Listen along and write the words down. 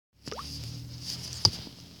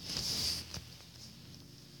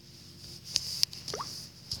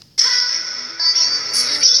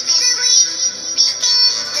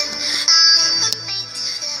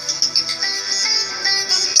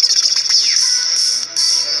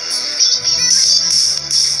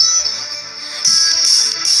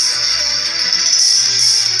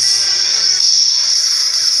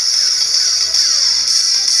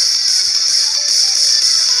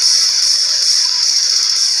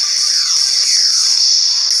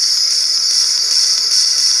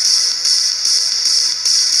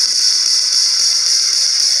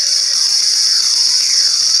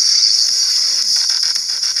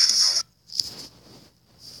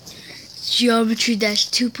Geometry Dash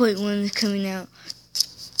 2.1 is coming out.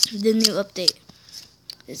 The new update.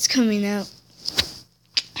 It's coming out.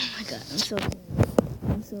 Oh my god, I'm so excited.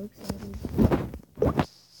 I'm so excited.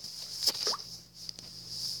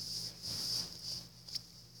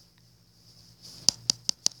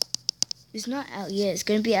 It's not out yet. It's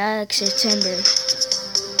gonna be out like September.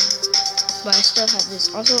 But I still have this.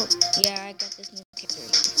 Also, yeah, I got this new character.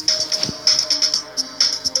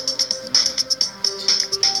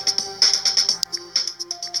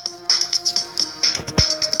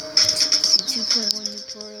 2.1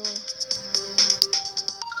 tutorial.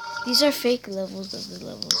 These are fake levels of the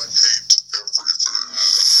levels.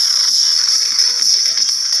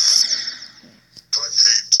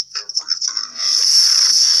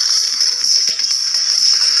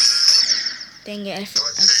 Dang it, I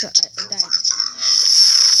died.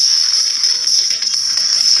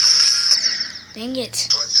 Dang it.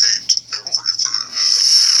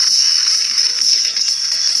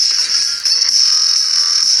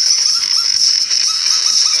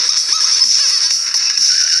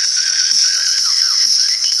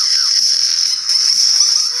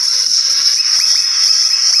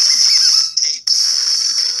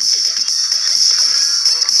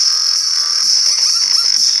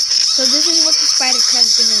 So this is what the spider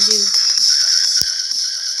crab's gonna do.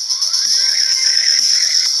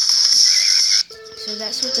 So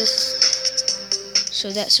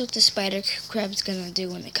that's what the spider crab's gonna do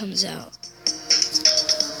when it comes out.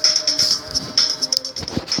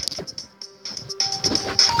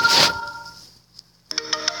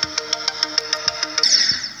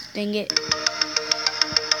 Dang it.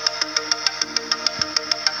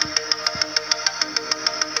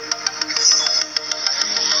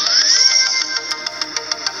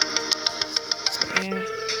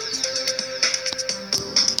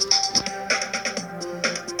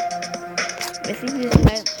 I think this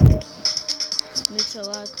makes a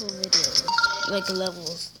lot of cool videos, like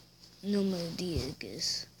levels, no idea, I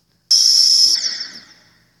guess.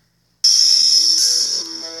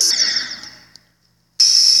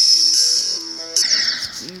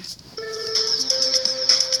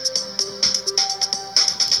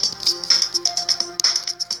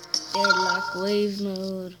 Deadlock wave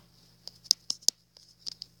mode.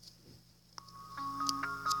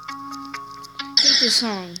 Take this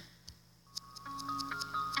song.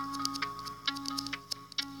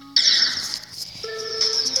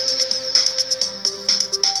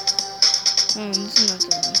 This is not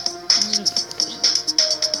good.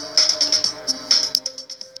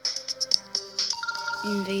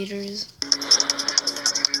 Invaders.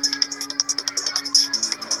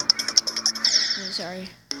 Oh, sorry.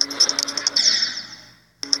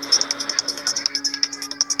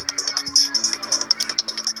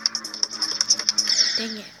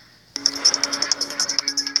 Dang it.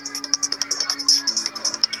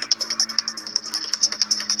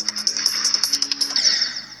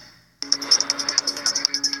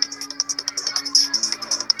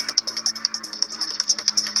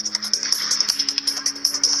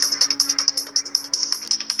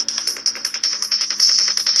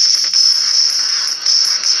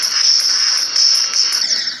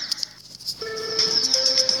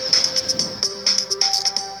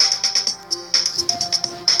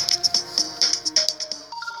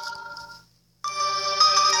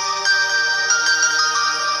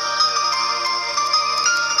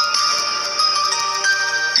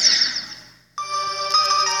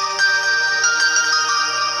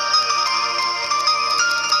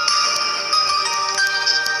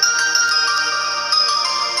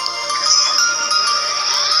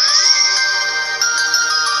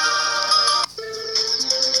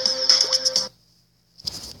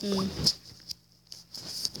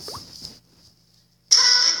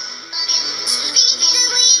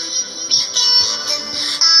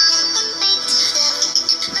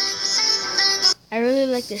 I really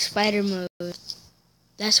like the spider mode.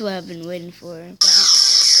 That's what I've been waiting for.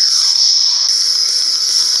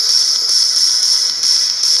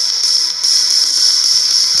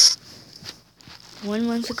 One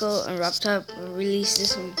month ago, Robtop released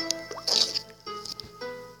this one.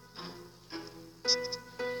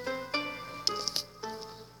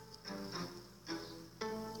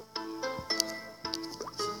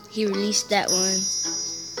 He released that one.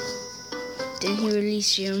 Then he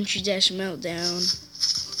released Geometry Dash Meltdown.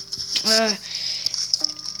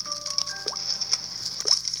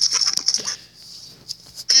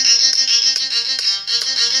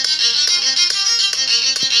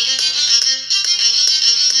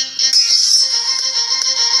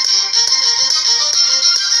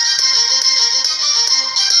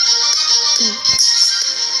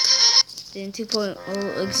 Then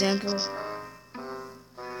 2.0 example.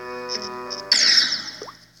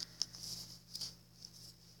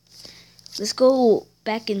 let's go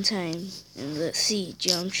back in time and let's see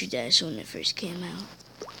Geometry Dash when it first came out.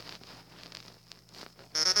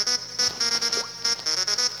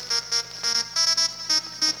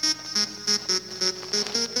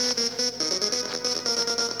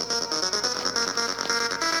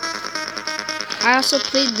 I also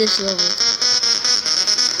played this level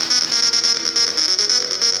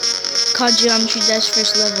called Geometry Dash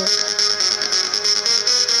first level.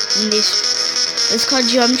 And it's called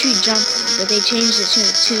Geometry Jump, but they changed it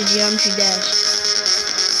to Geometry Dash.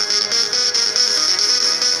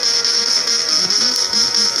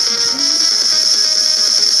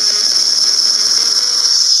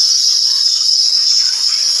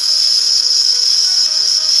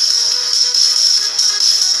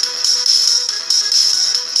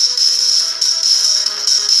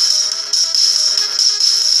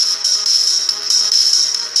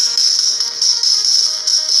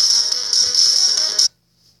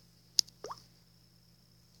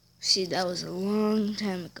 See, that was a long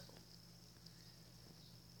time ago.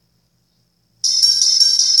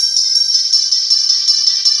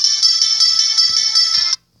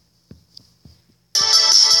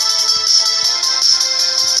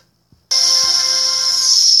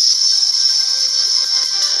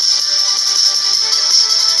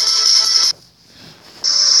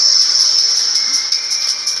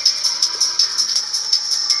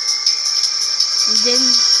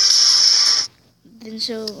 Then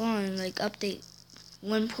so on, like update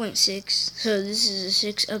 1.6. So this is a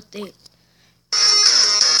 6 update.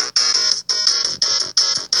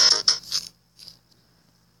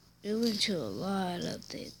 It went to a lot of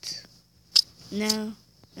updates.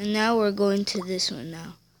 Now we're going to this one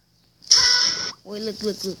now. Wait, look.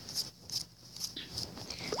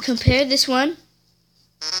 Compare this one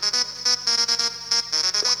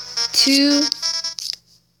to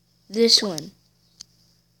this one.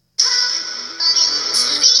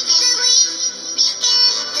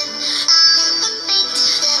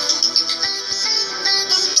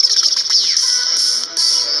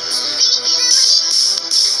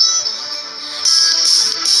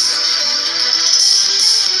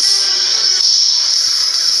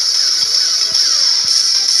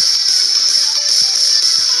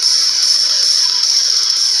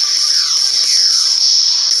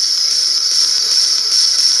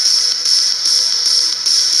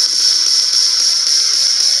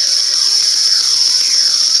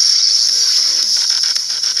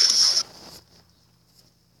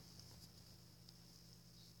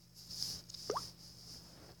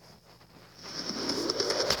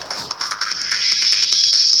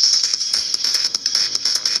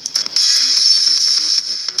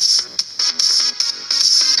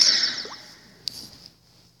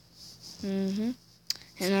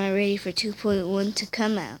 And I'm ready for 2.1 to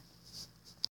come out.